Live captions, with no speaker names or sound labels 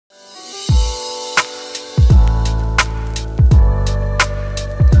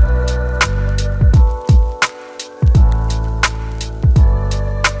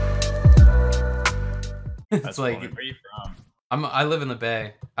It's That's like funny. Where are you from? I live in the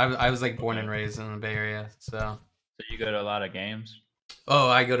Bay. I was like born and raised in the Bay Area. So So you go to a lot of games? oh,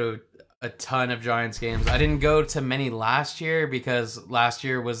 I go to a ton of Giants games. I didn't go to many last year because last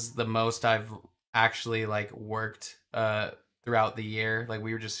year was the most I've actually like worked throughout the year. Like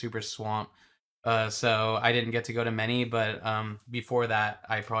we were just super swamped. So I didn't get to go to many, but before that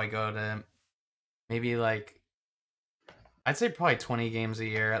I probably go to maybe like I'd say probably 20 games a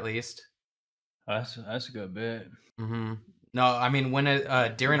year at least. That's a good bit. Mm-hmm. No, I mean when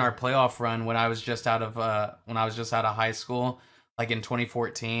it during our playoff run when I was just out of high school, like in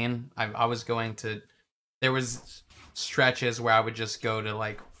 2014, I was going to there was stretches where I would just go to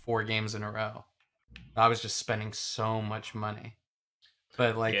like 4 games in a row. I was just spending so much money.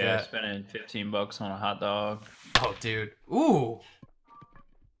 But like Yeah, spending $15 on a hot dog. oh dude. Ooh.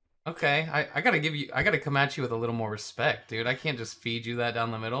 Okay, I gotta come at you with a little more respect, dude. I can't just feed you that down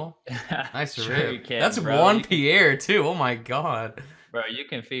the middle. Nice Sure rib. you can, That's bro. one Pierre too. Oh my god. Bro, you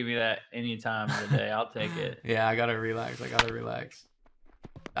can feed me that any time of the day. I'll take it. Yeah, I gotta relax.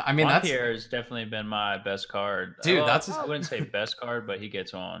 I mean, Juan that's Pierre has definitely been my best card. dude. Well, That's I wouldn't say best card, but he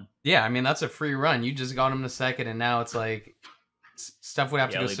gets on. yeah. I mean, that's a free run. You just got him in a second, and now it's like stuff would have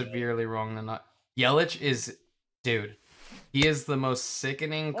to go Yelich. severely wrong than not. Yelich is, dude. He is the most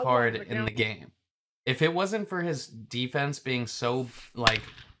sickening card in the game. If it wasn't for his defense being so like,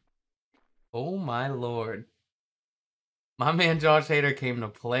 oh my lord, my man Josh Hader came to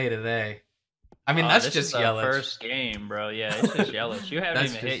play today. I mean, that's this just is the Yelich. first game, bro. Yeah, it's just Yelich. You haven't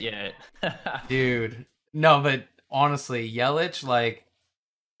That's even hit yet. Dude. No, but honestly, Yelich, like,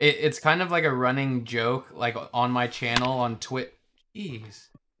 it's kind of like a running joke, like on my channel on Twitch. Jeez.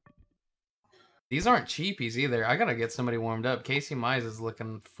 These aren't cheapies either. I gotta get somebody warmed up. Casey Mize is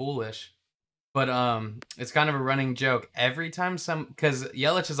looking foolish. But it's kind of a running joke. Every time because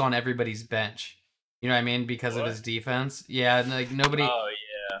Yelich is on everybody's bench. You know what I mean? Because of his defense. Yeah, and like nobody. Oh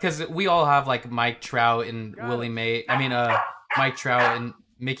yeah. Because we all have like Mike Trout and Willie May. I mean, Mike Trout and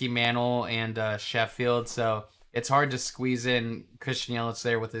Mickey Mantle and Sheffield. So it's hard to squeeze in Christian Yelich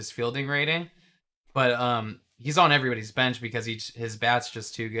there with his fielding rating. But he's on everybody's bench because his bat's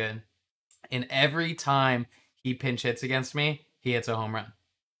just too good. And every time he pinch hits against me, he hits a home run.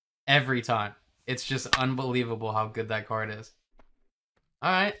 Every time. It's just unbelievable how good that card is.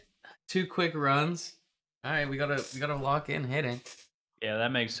 All right, 2 quick runs. All right, we gotta lock in hitting. Yeah,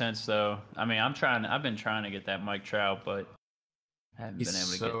 that makes sense though. I mean, I've been trying to get that Mike Trout, but I haven't been able to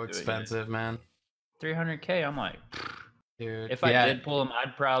He's get so to expensive, man. 300K. I'm like, dude. If I did pull him,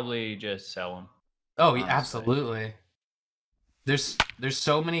 I'd probably just sell him. Oh, yeah, absolutely. There's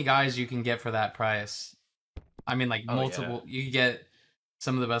so many guys you can get for that price. I mean, like multiple. Yeah. You can get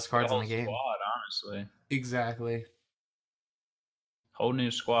some of the best cards in the game. Squad, honestly. Exactly. Whole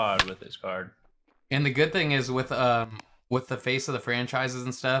new squad with this card. And the good thing is with the face of the franchises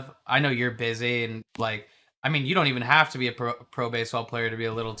and stuff. I know you're busy and like. I mean, you don't even have to be a pro baseball player to be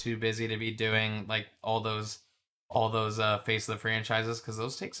a little too busy to be doing like all those face of the franchises because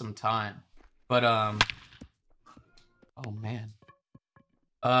those take some time. But oh man.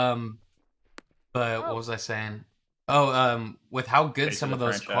 But what was I saying? Oh, with how good some of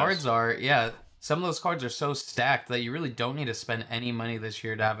those cards are, yeah, some of those cards are so stacked that you really don't need to spend any money this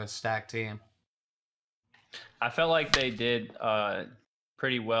year to have a stacked team. I felt like they did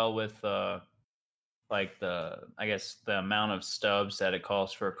pretty well with like I guess the amount of stubs that it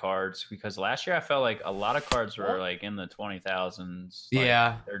costs for cards, because last year I felt like a lot of cards were like in the 20,000s, like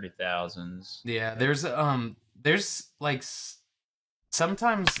yeah, 30,000s. Yeah, there's like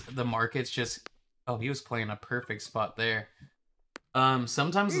sometimes the market's just he was playing a perfect spot there.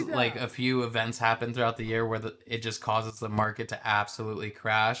 Sometimes like a few events happen throughout the year where it just causes the market to absolutely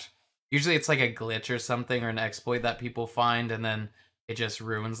crash. Usually it's like a glitch or something or an exploit that people find and then it just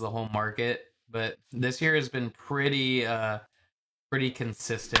ruins the whole market. But this year has been pretty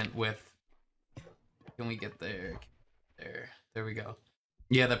consistent with. Can we get there? There we go.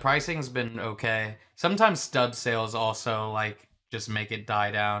 Yeah, the pricing's been okay. Sometimes stub sales also like just make it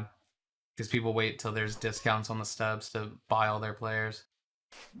die down because people wait till there's discounts on the stubs to buy all their players.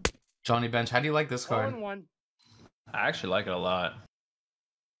 Johnny Bench, how do you like this card? I actually like it a lot.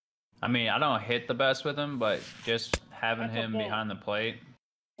 I mean, I don't hit the best with him, but just having him behind the plate.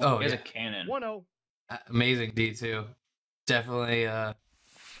 Oh, he has a cannon. 1-0. Amazing D2. Definitely like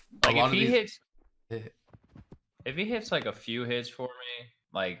if he hits like a few hits for me,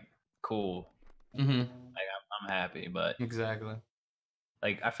 like cool. Mm-hmm. Like I'm happy, but exactly.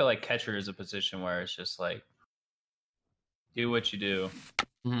 Like I feel like catcher is a position where it's just like do what you do.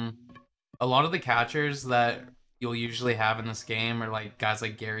 Mm-hmm. A lot of the catchers that you'll usually have in this game are like guys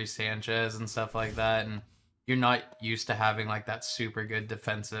like Gary Sanchez and stuff like that, and you're not used to having like that super good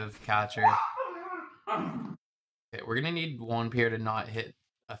defensive catcher. Okay, we're gonna need Juan Pierre to not hit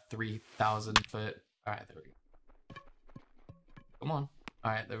a 3,000 foot. All right, there we go. Come on.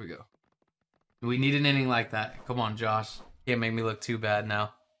 All right, there we go. We need an inning like that. Come on, Josh. Can't make me look too bad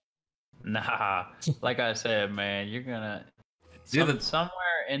now. Nah, like I said, man, you're gonna somewhere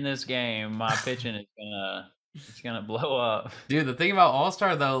in this game, my pitching is gonna blow up. Dude, the thing about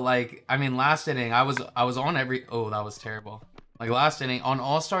All-Star though, like, I mean, last inning I was on every. Oh, that was terrible. Like last inning on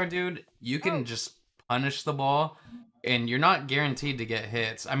All-Star, dude, you can just punish the ball, and you're not guaranteed to get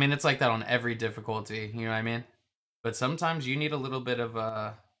hits. I mean, it's like that on every difficulty. You know what I mean? But sometimes you need a little bit of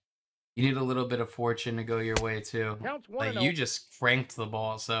fortune to go your way too. Like you just cranked the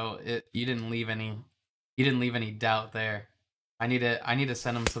ball, so you didn't leave any doubt there. I need to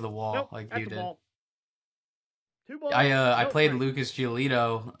send him to the wall like you did. I played Lucas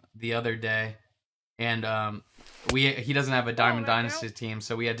Giolito the other day, and he doesn't have a Diamond Dynasty team,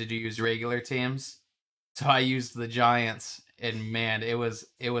 so we had to use regular teams. So I used the Giants, and man, it was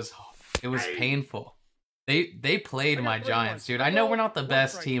painful. They played my Giants, dude. I know we're not the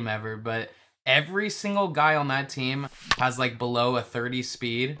best team ever, but every single guy on that team has like below a 30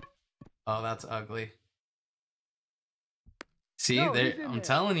 speed. Oh, that's ugly. See, I'm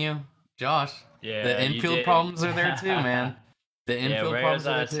telling you, Josh. Yeah, the infield problems are there too, man. The infield problems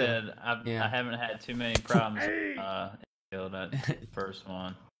are there too. Said, I haven't had too many problems infield at the first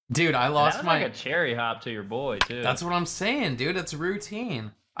one. Dude, I lost like a cherry hop to your boy too. That's what I'm saying, dude. It's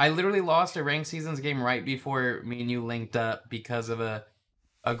routine. I literally lost a ranked seasons game right before me and you linked up because of a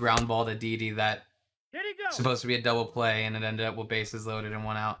ground ball to Didi that was supposed to be a double play, and it ended up with bases loaded and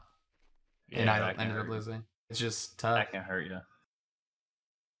 1 out. Yeah, and I ended up losing. It's just tough. That can hurt you.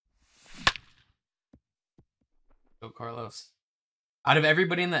 Go Carlos. Out of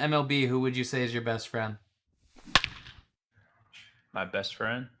everybody in the MLB, who would you say is your best friend? My best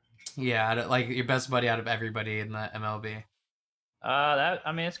friend? Yeah, like your best buddy out of everybody in the MLB.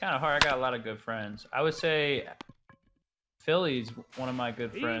 I mean, it's kind of hard. I got a lot of good friends. I would say Philly's one of my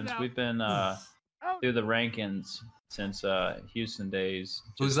good friends. We've been through the rankings since Houston days.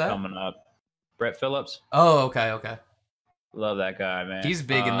 Who's that? Coming up. Brett Phillips. Oh, okay. Love that guy, man. He's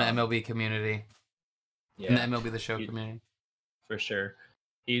big in the MLB community. Yeah, in the MLB the Show community. For sure.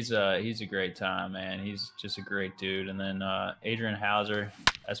 He's a great time, man. He's just a great dude. And then Adrian Hauser,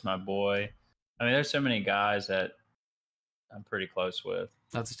 that's my boy. I mean, there's so many guys that I'm pretty close with.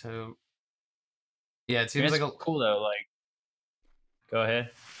 That's dope. Yeah, it seems like cool though. Like, go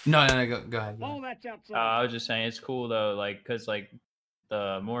ahead. No, go ahead. Oh, that's outside. I was just saying it's cool though, like, cause like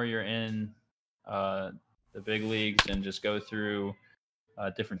the more you're in the big leagues and just go through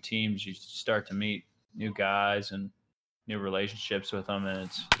different teams, you start to meet new guys and new relationships with them, and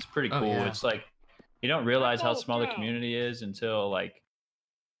it's pretty cool. Yeah. It's like you don't realize how small the community is until like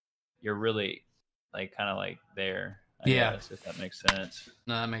you're really like kind of like there. I guess, if that makes sense.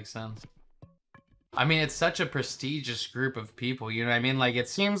 No, that makes sense. I mean, it's such a prestigious group of people, you know what I mean? Like, it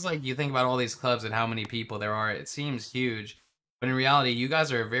seems like you think about all these clubs and how many people there are, it seems huge. But in reality, you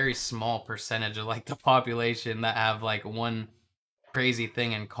guys are a very small percentage of, like, the population that have, like, one crazy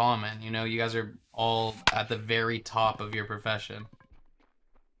thing in common. You know, you guys are all at the very top of your profession.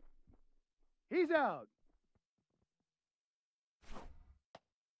 He's out.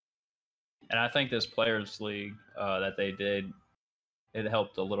 And I think this Players League that they did, it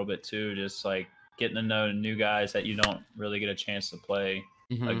helped a little bit too. Just like getting to know new guys that you don't really get a chance to play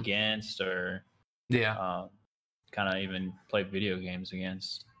against, or kind of even play video games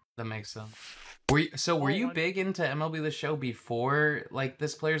against. That makes sense. Were you big into MLB the Show before like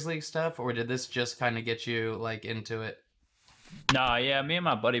this Players League stuff, or did this just kind of get you like into it? Nah, yeah, me and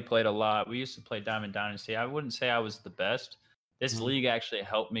my buddy played a lot. We used to play Diamond Dynasty. I wouldn't say I was the best. This league actually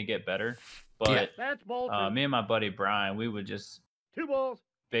helped me get better. But me and my buddy Brian, we would just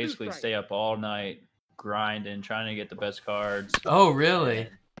basically stay up all night grinding, trying to get the best cards. Oh, really?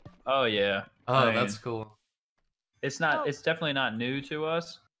 Oh, yeah. Oh, I mean, that's cool. It's definitely not new to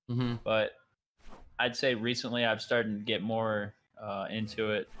us, but I'd say recently I've started to get more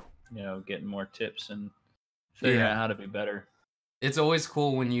into it, you know, getting more tips and figuring out how to be better. It's always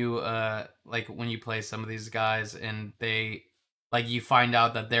cool when you when you play some of these guys and they like you find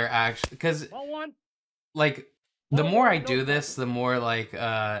out that they're actually, because like the more I do this, the more like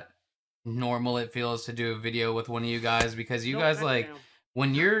normal it feels to do a video with one of you guys, because you guys like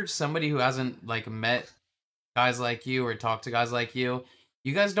when you're somebody who hasn't like met guys like you or talked to guys like you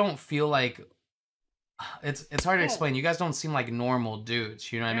guys don't feel like it's hard to explain. You guys don't seem like normal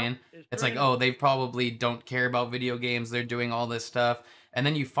dudes, you know what I mean? It's like, oh, they probably don't care about video games, they're doing all this stuff. and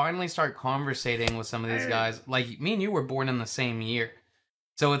then you finally start conversating with some of these guys. Like me and you were born in the same year,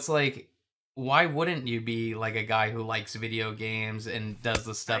 so it's like, why wouldn't you be like a guy who likes video games and does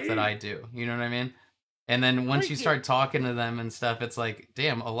the stuff that I do? You know what I mean? And then once you start talking to them and stuff, it's like,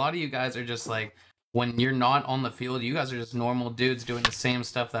 damn, a lot of you guys are just like, when you're not on the field, you guys are just normal dudes doing the same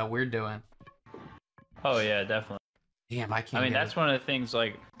stuff that we're doing. Oh yeah, definitely. Damn, I can't. I mean, that's one of the things.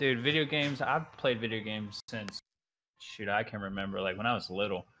 Like, dude, video games. I've played video games since, shoot, I can remember, like when I was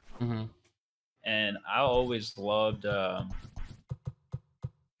little. And I always loved, kind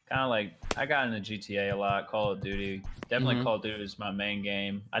of like, I got into GTA a lot, Call of Duty. Definitely Call of Duty was my main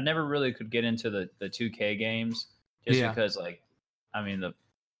game. I never really could get into the 2K games just because, like, I mean, the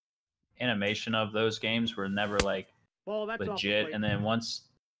animation of those games were never like legit. And then once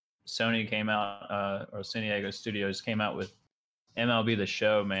Sony came out, or San Diego Studios came out with MLB the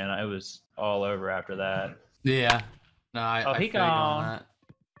Show, man, I was all over after that. Yeah. No, I feel you on that.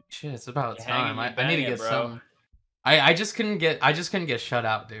 Shit, it's about time. I need to get some. I just couldn't get shut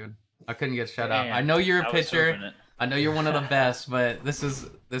out, dude. I couldn't get shut out. I know you're a pitcher. I know you're one of the best, but this is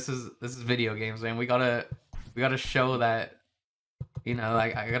video games, man. We gotta show that, you know,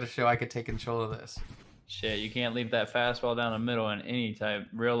 like I gotta show I could take control of this. Shit, you can't leave that fastball down the middle in any type,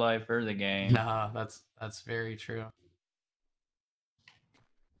 real life or the game. Nah, that's very true.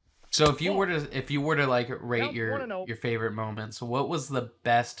 So if you were to like rate your favorite moments, what was the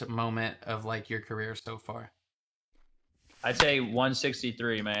best moment of like your career so far? I'd say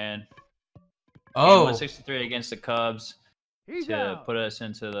 163, man. Oh, 163 against the Cubs to put us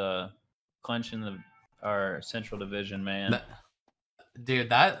into the clinch in our Central Division, man. Dude,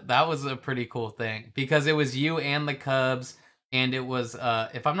 that was a pretty cool thing because it was you and the Cubs, and it was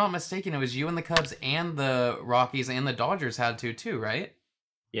if I'm not mistaken, it was you and the Cubs and the Rockies and the Dodgers had to too, right?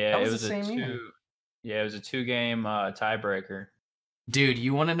 Yeah, it was a two-game tiebreaker. Dude,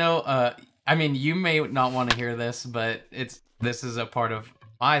 you want to know? I mean, you may not want to hear this, but this is a part of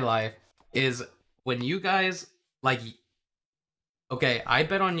my life. Is when you guys like, okay, I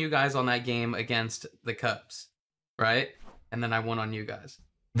bet on you guys on that game against the Cubs, right? And then I won on you guys.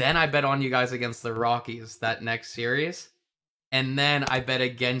 Then I bet on you guys against the Rockies that next series, and then I bet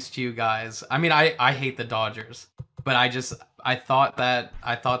against you guys. I mean, I hate the Dodgers, but I thought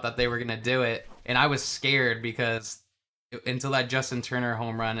that they were gonna do it, and I was scared because until that Justin Turner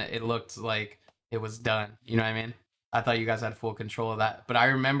home run, it looked like it was done. You know what I mean? I thought you guys had full control of that. But I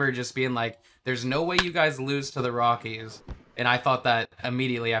remember just being like, there's no way you guys lose to the Rockies. And I thought that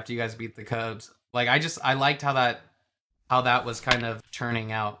immediately after you guys beat the Cubs. Like, I liked how that was kind of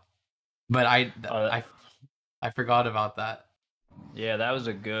turning out. But I forgot about that. Yeah, that was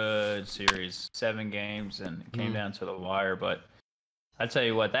a good series. 7 games, and it came down to the wire. But I tell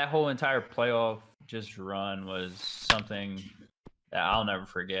you what, that whole entire playoff just run was something that I'll never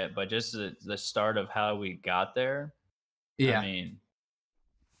forget. But just the start of how we got there, I mean,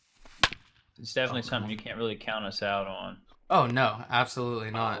 it's definitely something you can't really count us out on. Oh no,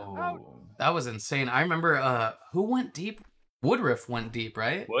 absolutely not. Oh. That was insane. I remember who went deep? Woodruff went deep,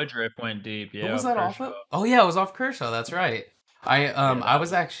 right? Woodruff went deep, yeah. What was that off of? Oh yeah, it was off Kershaw. That's right. I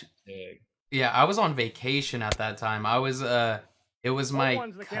was actually I was on vacation at that time. I was it was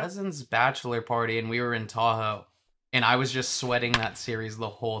my cousin's bachelor party, and we were in Tahoe, and I was just sweating that series the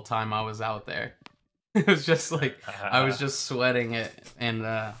whole time I was out there. It was just like I was just sweating it, and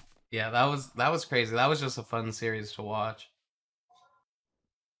yeah, that was crazy. That was just a fun series to watch.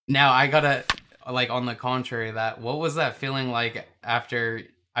 Now I gotta, like, on the contrary, what was that feeling like after?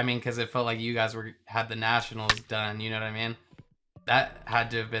 I mean, because it felt like you guys had the Nationals done. You know what I mean? That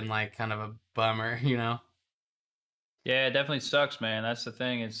had to have been like kind of a bummer, you know? Yeah, it definitely sucks, man. That's the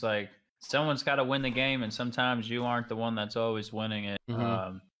thing. It's like someone's got to win the game, and sometimes you aren't the one that's always winning it.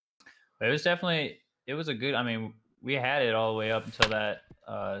 But it was a good. I mean, we had it all the way up until that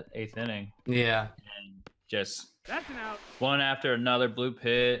 8th inning. Yeah. And just one after another, blue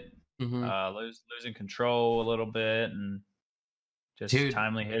pit, losing control a little bit, and just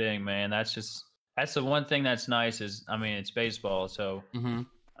timely hitting, man. That's the one thing that's nice is, I mean, it's baseball, so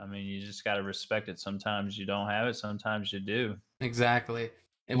I mean, you just got to respect it. Sometimes you don't have it, sometimes you do. Exactly.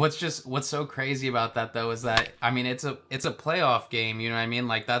 And what's so crazy about that though is that, I mean, it's a playoff game, you know what I mean?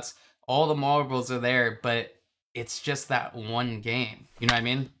 Like, that's all the marbles are there, but it's just that one game. You know what I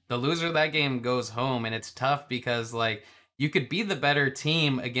mean? The loser of that game goes home, and it's tough because, like, you could be the better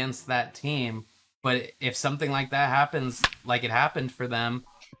team against that team, but if something like that happens, like it happened for them,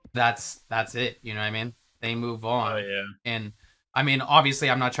 that's it. You know what I mean? They move on. Oh yeah. And I mean, obviously,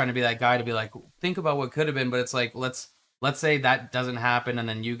 I'm not trying to be that guy to be like, think about what could have been, but it's like, let's say that doesn't happen, and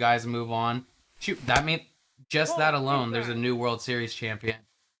then you guys move on. Shoot, just that alone, there's a new World Series champion.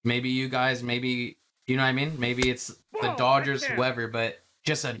 Maybe you guys, maybe, you know what I mean? Maybe it's the Dodgers, whoever, but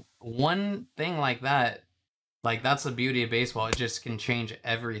just one thing like that, like that's the beauty of baseball. It just can change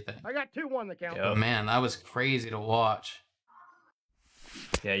everything. I got 2-1 the count. But man, that was crazy to watch.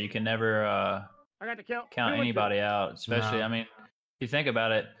 Yeah, you can never I got the count anybody out, especially, No. I mean, if you think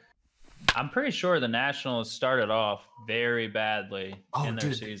about it, I'm pretty sure the Nationals started off very badly in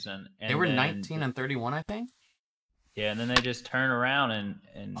their season. And they were 19-31, I think. Yeah, and then they just turn around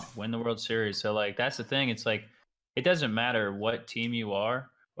and win the World Series. So, like, that's the thing. It's like, it doesn't matter what team you are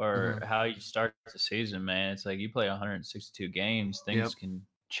or how you start the season, man. It's like you play 162 games, things can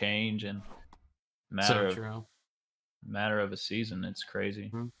change in matter of a season. It's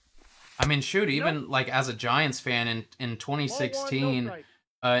crazy. I mean, shoot, even like as a Giants fan in 2016,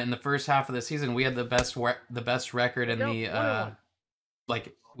 in the first half of the season, we had the best record in the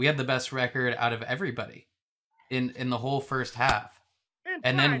we had the best record out of everybody in the whole first half.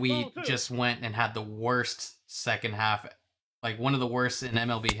 And then we just went and had the worst second half, like one of the worst in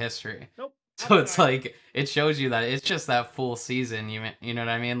MLB history. So it's like, it shows you that it's just that full season. You know what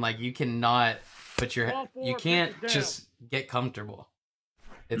I mean? Like you cannot put you can't just get comfortable.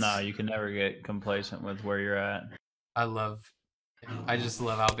 No, you can never get complacent with where you're at. I just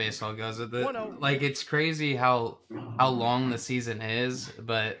love how baseball goes with it. Like it's crazy how long the season is,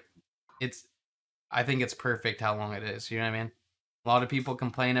 but I think it's perfect how long it is. You know what I mean? A lot of people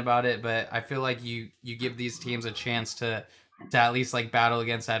complain about it, but I feel like you give these teams a chance to at least like battle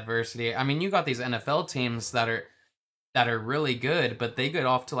against adversity. I mean, you got these NFL teams that are really good, but they get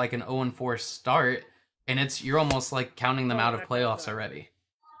off to like an 0-4 start, and you're almost like counting them out of playoffs already.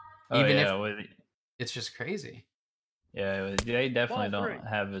 Even if it's just crazy. Yeah, they definitely don't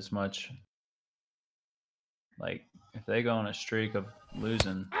have as much. Like if they go on a streak of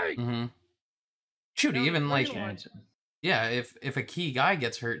losing, shoot, even like if a key guy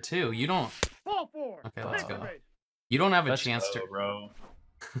gets hurt too, you don't. Okay, let's go. You don't have a chance to, bro.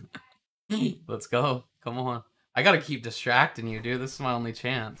 Let's go. Come on. I gotta keep distracting you, dude. This is my only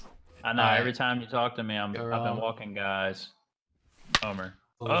chance. I know. Every time you talk to me, I've been walking guys. Homer.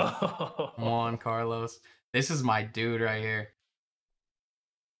 Oh. Come on, Carlos. This is my dude right here.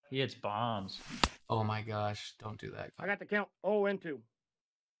 He hits bombs. Oh my gosh. Don't do that. I got the count 0-2.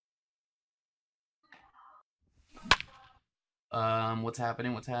 What's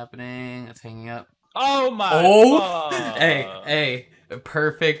happening? What's happening? It's hanging up. Oh my. Hey,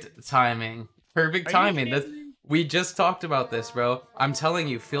 perfect timing. Perfect timing. We just talked about this, bro. I'm telling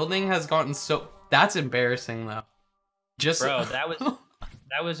you, fielding has gotten so. That's embarrassing, though. Bro,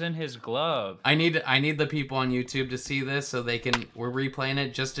 that was in his glove. I need the people on YouTube to see this so they can. We're replaying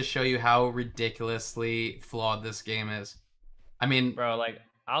it just to show you how ridiculously flawed this game is. I mean, bro, like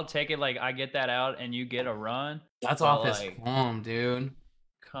I'll take it. Like I get that out and you get a run. That's off his palm, dude.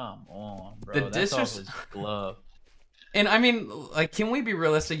 Come on, bro. That's off his glove. And I mean, like, can we be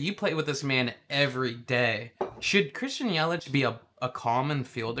realistic? You play with this man every day. Should Christian Yelich be a common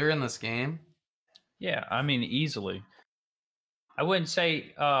fielder in this game? Yeah, I mean, easily. I wouldn't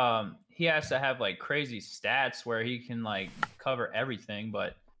say he has to have like crazy stats where he can like cover everything,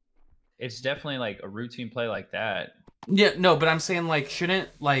 but it's definitely like a routine play like that. Yeah, no, but I'm saying like shouldn't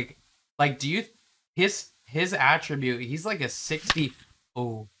like do you his attribute? He's like a 60.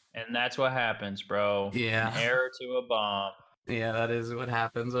 Oh. And that's what happens, bro. Yeah. An error to a bomb. Yeah, that is what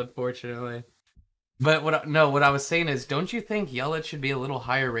happens, unfortunately. But what I was saying is, don't you think Yelich should be a little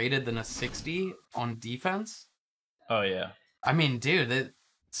higher rated than a 60 on defense? Oh yeah. I mean, dude,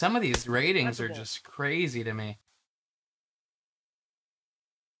 some of these ratings are just crazy to me.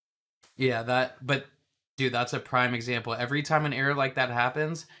 Yeah, but dude, that's a prime example. Every time an error like that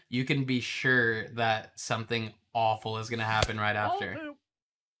happens, you can be sure that something awful is gonna happen right after.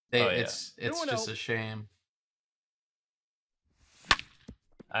 It's just a shame.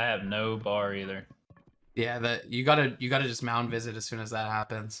 I have no bar either. Yeah, that you gotta just mound visit as soon as that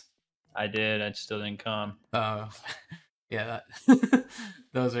happens. I did. I still didn't come. Oh, yeah.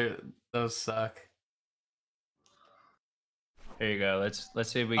 Those suck. Here you go.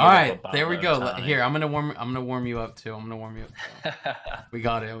 Let's see if we. All right, there we go. Here, I'm gonna warm you up too. We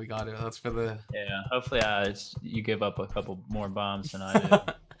got it. That's for the. Yeah. Hopefully, you give up a couple more bombs than I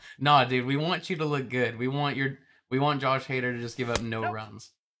did. Nah, dude. We want you to look good. We want Josh Hader to just give up no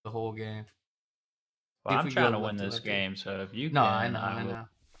runs the whole game. Well, I'm trying to win this game, so if you can, I know.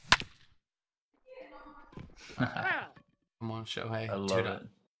 Come on, Shohei. I love it.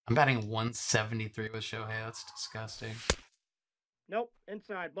 I'm batting 173 with Shohei. That's disgusting. Nope,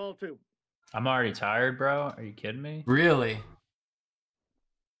 inside, ball 2. I'm already tired, bro. Are you kidding me? Really?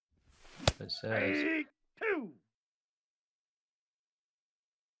 It says 2.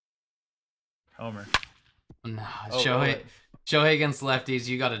 Homer. No, Oh, Shohei against lefties,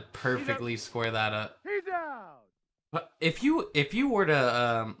 you got to perfectly square that up. He's out. But if you were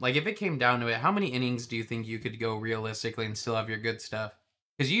to like, if it came down to it, how many innings do you think you could go realistically and still have your good stuff?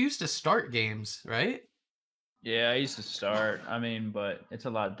 Because you used to start games, right? Yeah, I used to start. I mean, but it's a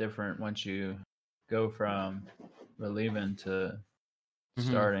lot different once you go from relieving to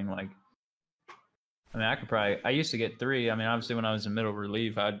starting. Like, I mean, I used to get 3. I mean, obviously when I was in middle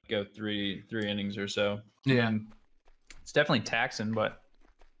relief, I'd go three innings or so. Yeah. And it's definitely taxing, but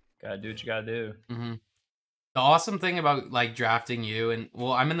gotta do what you gotta do. The awesome thing about like drafting you, and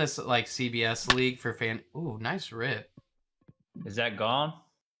well, I'm in this like CBS league for fan. Ooh, nice rip. Is that gone?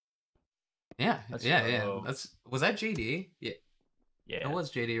 Yeah, Let's yeah. go. Was that JD? Yeah, Yeah. it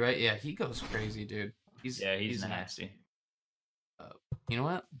was JD, right? Yeah, he goes crazy, dude. He's nasty. You know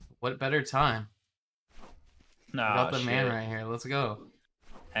what? What better time? Nah, Got the man right here. Let's go.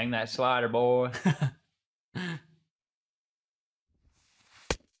 Hang that slider, boy.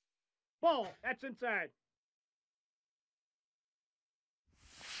 Ball. That's inside.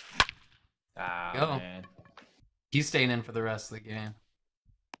 Ah, Go. man. He's staying in for the rest of the game.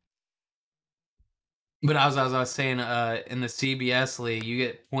 But as I was saying, in the CBS league, you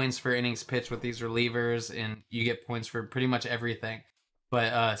get points for innings pitched with these relievers, and you get points for pretty much everything.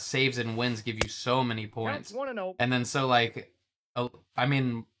 But saves and wins give you so many points. 1-0. And then so like, I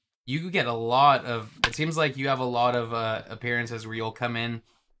mean, you get a lot of. It seems like you have a lot of appearances where you'll come in,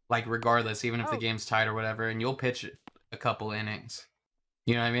 like regardless, even if the game's tied or whatever, and you'll pitch a couple innings.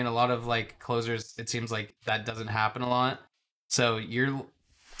 You know what I mean? A lot of like closers, it seems like that doesn't happen a lot. So you're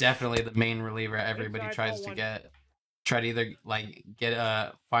definitely the main reliever everybody tries to get. Try to either like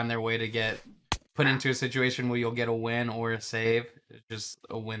get find their way to get put into a situation where you'll get a win or a save. It's just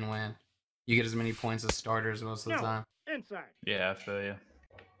a win-win. You get as many points as starters most of the time. Inside. Yeah, I feel you.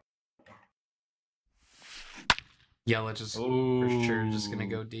 Yelich is for sure just gonna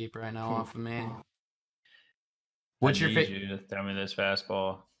go deep right now off of me. What's your favorite? You to throw me this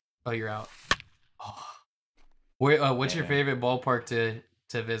fastball. Oh, you're out. Oh. What's your favorite ballpark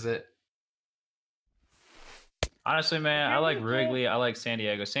to visit? Honestly, man, I like Wrigley. I like San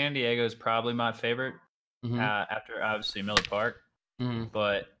Diego. San Diego is probably my favorite after obviously Miller Park.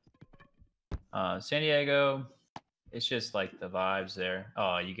 But San Diego, it's just like the vibes there.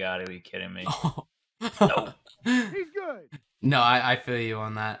 Oh, you gotta be kidding me. Nope. He's good. No, I feel you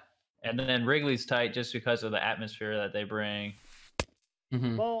on that. And then Wrigley's tight just because of the atmosphere that they bring.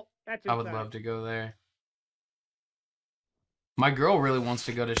 Ball. That's inside. I would love to go there. My girl really wants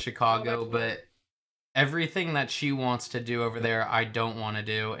to go to Chicago, but everything that she wants to do over there, I don't want to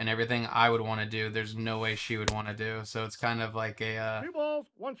do, and everything I would want to do, there's no way she would want to do. So it's kind of like a 2 balls,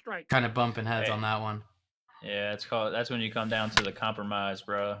 1 strike. kind of bumping heads on that one. Yeah, that's when you come down to the compromise,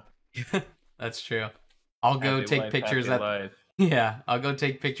 bro. That's true. I'll go Happy take life, pictures happy at life. Yeah, I'll go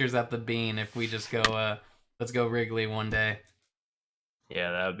take pictures at the Bean if we just go let's go Wrigley one day.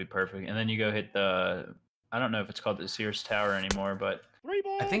 Yeah, that would be perfect. And then you go hit the I don't know if it's called the Sears Tower anymore, but 3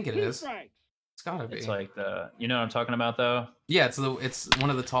 balls, I think it 2 is. strikes. It's gotta be. it's like the you know what I'm talking about though? Yeah, it's one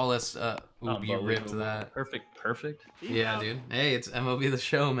of the tallest ooh, you ripped Unbelievable. that. Perfect. Yeah, dude. Hey, it's MLB the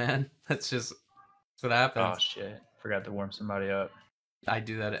Show, man. That's what happens. Oh shit. Forgot to warm somebody up. I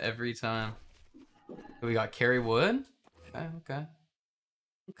do that every time. We got Kerry Wood. Okay.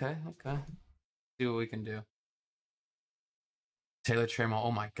 See what we can do. Taylor Trammell.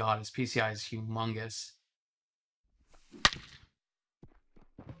 Oh my god, his PCI is humongous.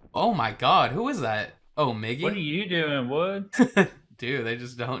 Oh my god, who is that? Oh, Miggy? What are you doing, Wood? Dude, they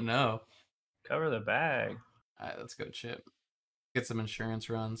just don't know. Cover the bag. Alright, let's go, Chip. Get some insurance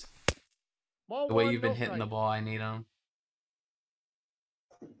runs. Ball The way 1, you've been no hitting the strike. ball, I need them.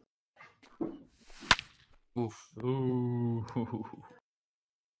 Oof. Ooh.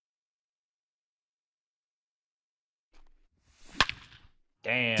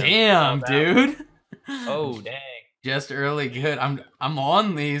 Damn, Called dude. Oh dang. Just early good. I'm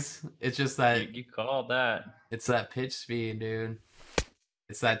on these. It's just that You called that. it's that pitch speed, dude.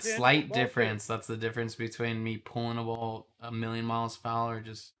 It's that That's it. slight Ball 2. difference. That's the difference between me pulling a ball a million miles foul or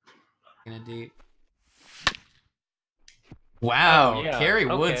just in it deep. Wow, Oh, yeah. Kerry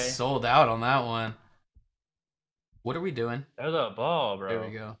Okay. Woods sold out on that one. What are we doing? There's a ball, bro. There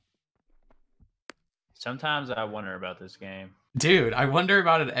we go. Sometimes I wonder about this game. Dude, I wonder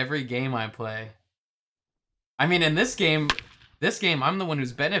about it every game I play. I mean, in this game, I'm the one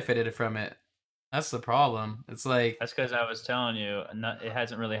who's benefited from it. That's the problem. It's like That's because I was telling you, it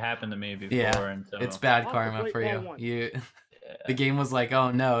hasn't really happened to me before. Yeah, until, it's bad Off the karma plate, for ball you. 1. The game was like,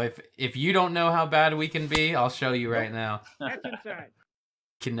 oh no, if you don't know how bad we can be, I'll show you right now. That's inside.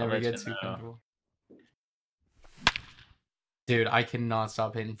 Can I'll never let get you too know. comfortable. Dude, I cannot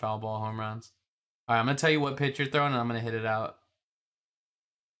stop hitting foul ball home runs. All right, I'm gonna tell you what pitch you're throwing, and I'm gonna hit it out.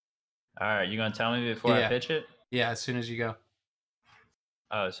 All right, you gonna tell me before I pitch it? Yeah, as soon as you go.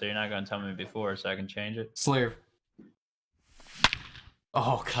 Oh, so you're not gonna tell me before, so I can change it? Slurve.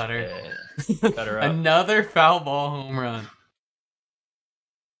 Oh, cutter. Yeah. Cutter up. Another foul ball home run.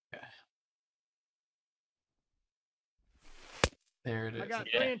 Okay. There it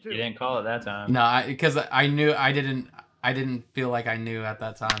is. You didn't call it that time. No, because I knew I didn't feel like I knew at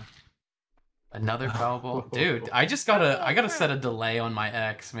that time. Another foul ball, dude. I gotta set a delay on my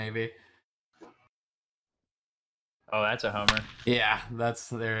X maybe. Oh, that's a homer. Yeah,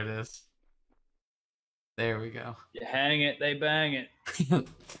 there it is. There we go. You hang it, they bang it.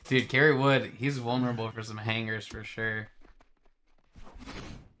 Dude, Kerry Wood, he's vulnerable for some hangers for sure.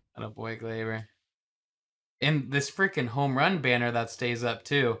 Attaboy Glaber. And this freaking home run banner that stays up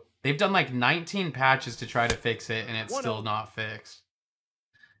too. They've done like 19 patches to try to fix it, and it's still not fixed.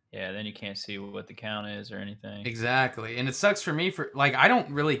 Yeah, then you can't see what the count is or anything. Exactly. And it sucks for me for, like, I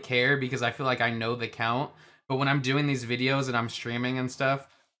don't really care because I feel like I know the count. But when I'm doing these videos and I'm streaming and stuff,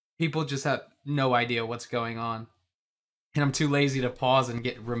 people just have no idea what's going on. And I'm too lazy to pause and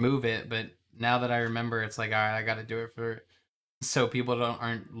remove it. But now that I remember, it's like, all right, I got to do it so people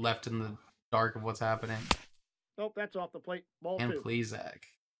aren't left in the dark of what's happening. Nope, that's off the plate. Ball and 2. Please, Zach.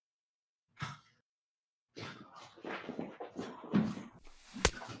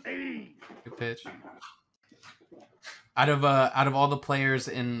 Good pitch. Out of all the players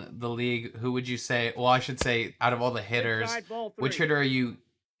in the league, who would you say? Well, I should say, out of all the hitters, which hitter are you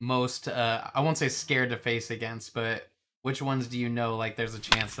most? I won't say scared to face against, but which ones do you know? Like, there's a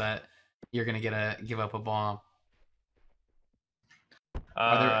chance that you're gonna give up a bomb.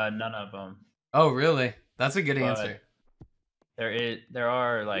 None of them. Oh, really? That's a good answer. There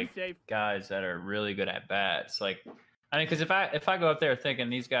are like guys that are really good at bats. Like, I mean, because if I go up there thinking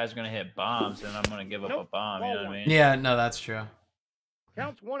these guys are gonna hit bombs, then I'm gonna give up a bomb. You know what I mean? Yeah, no, that's true.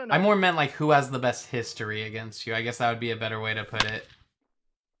 Counts 1-0. I more meant like who has the best history against you. I guess that would be a better way to put it.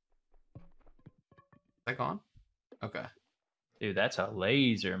 Is that gone? Okay. Dude, that's a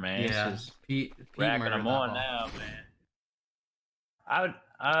laser, man. Yeah. Pete racking them on ball. now, man.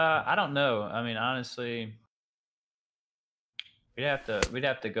 I don't know. I mean, honestly, we'd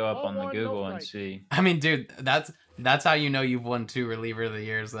have to go up on the Google and see. I mean, dude, that's how you know you've won 2 reliever of the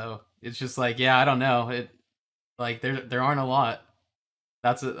years, though. It's just like, yeah, I don't know. Like there aren't a lot.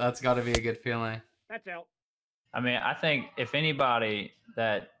 That's got to be a good feeling. That's out. I mean, I think if anybody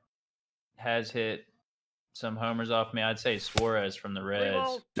that has hit some homers off me, I'd say Suarez from the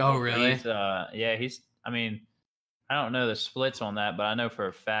Reds. Oh, really? He's. I mean, I don't know the splits on that, but I know for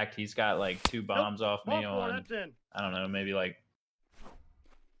a fact he's got like 2 bombs off me on. I don't know, maybe like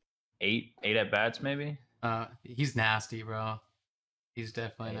 8 at bats, maybe. He's nasty, bro. He's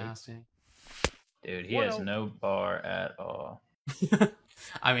definitely nasty. Dude, he has no bar at all.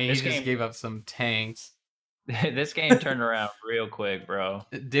 I mean, he just gave up some tanks. This game turned around real quick, bro.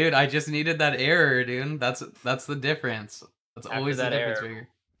 Dude, I just needed that error, dude. That's the difference. That's always the difference maker.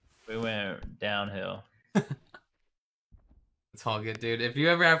 We went downhill. It's all good, dude. If you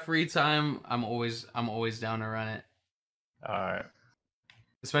ever have free time, I'm always down to run it. All right.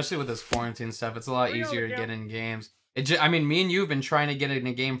 Especially with this quarantine stuff, it's a lot easier to get in games. I mean, me and you have been trying to get in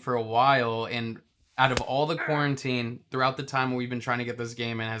a game for a while, and out of all the quarantine, throughout the time we've been trying to get this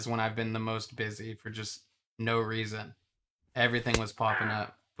game in, is when I've been the most busy for just no reason. Everything was popping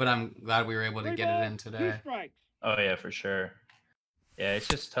up, but I'm glad we were able to get it in today. Oh yeah, for sure. Yeah, it's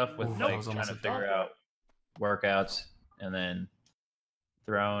just tough with like trying to figure out workouts and then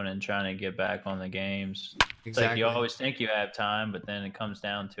throwing and trying to get back on the games. Exactly. It's like you always think you have time, but then it comes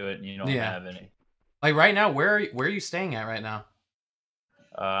down to it and you don't have any. Like right now, where are you staying at right now?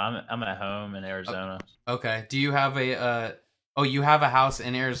 I'm at home in Arizona. Okay. Do you have you have a house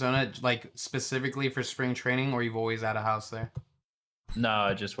in Arizona, like specifically for spring training, or you've always had a house there?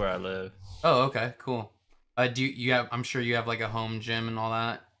 No, just where I live. Oh, okay, cool. Do you have? I'm sure you have like a home gym and all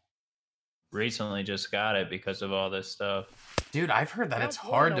that. Recently, just got it because of all this stuff. Dude, I've heard that it's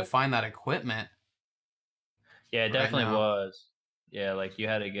hard to find that equipment. Yeah, it definitely was. Yeah, like you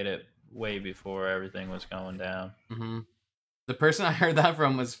had to get it way before everything was going down. Mm-hmm. The person I heard that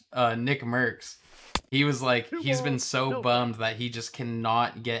from was Nick Merckx. He was like, he's been so bummed that he just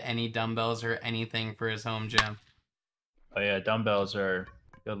cannot get any dumbbells or anything for his home gym. Oh yeah, dumbbells are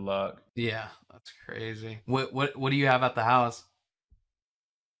good luck. Yeah, that's crazy. What do you have at the house?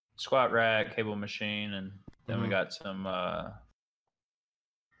 Squat rack, cable machine, and then we got some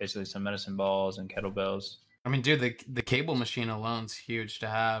basically some medicine balls and kettlebells. I mean, dude, the cable machine alone's huge to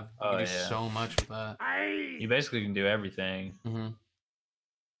have. You Oh can do yeah. so much with that. You basically can do everything.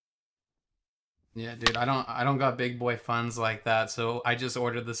 Yeah, dude, I don't got big boy funds like that, so I just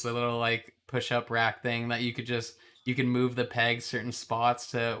ordered this little like push-up rack thing that you can move the pegs certain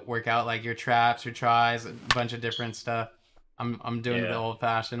spots to work out like your traps, your tries, a bunch of different stuff. I'm doing it the Yeah.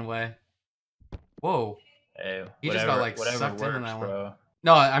 old-fashioned way. Whoa, Hey, he just got whatever, like whatever sucked into works, that one. bro.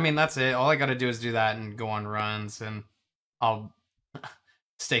 No, I mean that's it. All I got to do is do that and go on runs, and I'll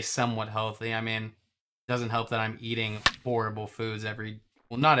stay somewhat healthy. I mean, it doesn't help that I'm eating horrible foods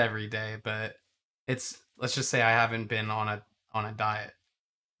well, not every day, but let's just say I haven't been on a diet.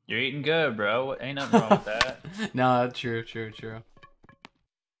 You're eating good, bro. Ain't nothing wrong with that. No, true.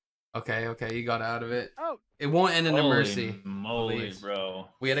 Okay, you got out of it. Out. It won't end in a Holy mercy. moly, please. bro.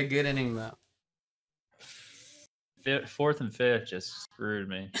 We had a good inning though. Fourth and fifth just screwed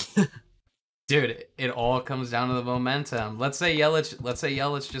me. Dude, it all comes down to the momentum. Let's say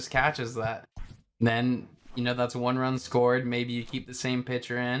Yelich just catches that. Then, that's 1 run scored. Maybe you keep the same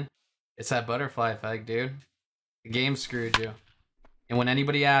pitcher in. It's that butterfly effect, dude. The game screwed you. And when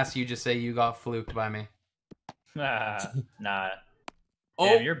anybody asks, you just say you got fluked by me. Nah. Oh,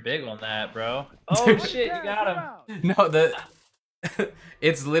 Damn, you're big on that, bro. Oh shit, you got him. no,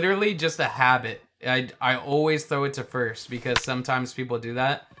 it's literally just a habit. I always throw it to first because sometimes people do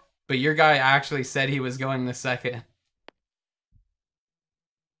that. But your guy actually said he was going the second.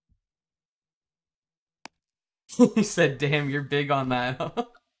 He said, "Damn, you're big on that." That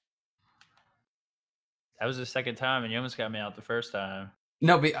was the second time, and you almost got me out the first time.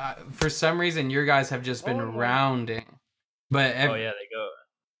 No, but for some reason, your guys have just been rounding. But Oh yeah, they go.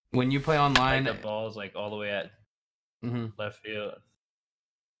 when you play online, Like the ball's like all the way at left field.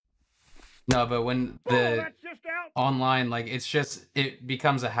 No, but when That's just out. online, like it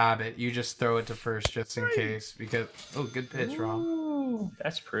becomes a habit. You just throw it to first just in case because good pitch, Rob. Ooh,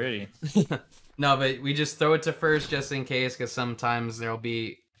 that's pretty. No, but we just throw it to first just in case because sometimes there'll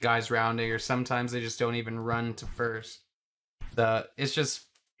be guys rounding or sometimes they just don't even run to first. It's just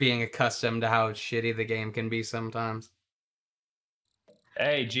being accustomed to how shitty the game can be sometimes.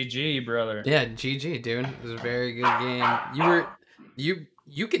 Hey, GG, brother. Yeah, GG, dude. It was a very good game.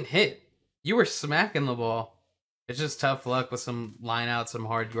 You can hit. You were smacking the ball. It's just tough luck with some line outs, some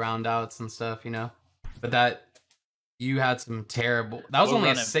hard ground outs and stuff, But you had some terrible. That was only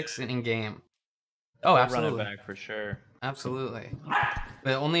a 6-inning game. Oh, absolutely. Running back for sure. Absolutely.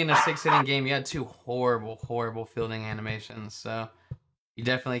 But only in a 6-inning game, you had 2 horrible fielding animations. So you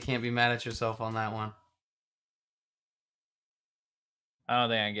definitely can't be mad at yourself on that one. I don't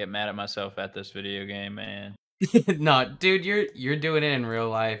think I can get mad at myself at this video game, man. No, dude, you're doing it in real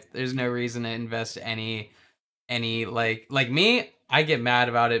life. There's no reason to invest any like me. I get mad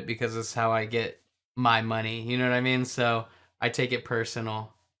about it because it's how I get my money. You know what I mean? So I take it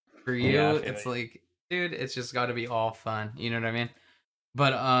personal. For you, Yeah, it's like, dude, it's just got to be all fun. You know what I mean?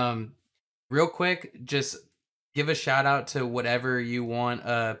 But real quick, just give a shout out to whatever you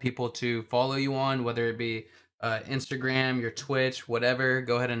want people to follow you on, whether it be Instagram, your Twitch, whatever.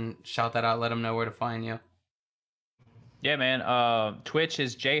 Go ahead and shout that out. Let them know where to find you. Yeah, man. Twitch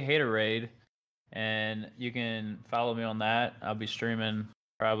is JHaderRaid, and you can follow me on that. I'll be streaming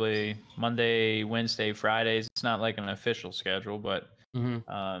probably Monday, Wednesday, Fridays. It's not like an official schedule, but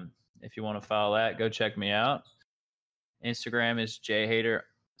if you want to follow that, go check me out. Instagram is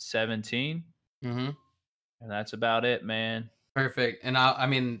JHader17, and that's about it, man. Perfect. And I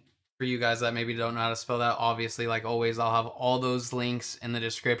mean, for you guys that maybe don't know how to spell that, obviously, like always, I'll have all those links in the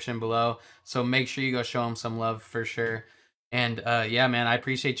description below. So make sure you go show them some love for sure. And yeah, man, I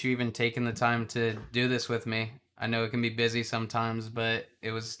appreciate you even taking the time to do this with me. I know it can be busy sometimes, but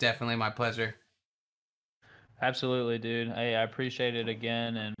it was definitely my pleasure. Absolutely, dude. Hey, I appreciate it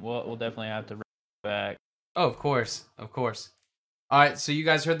again, and we'll definitely have to bring it back. Oh, of course. All right, so you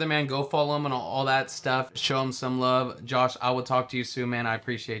guys heard the man. Go follow him and all that stuff. Show him some love. Josh, I will talk to you soon, man. I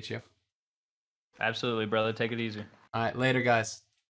appreciate you. Absolutely, brother. Take it easy. All right, later, guys.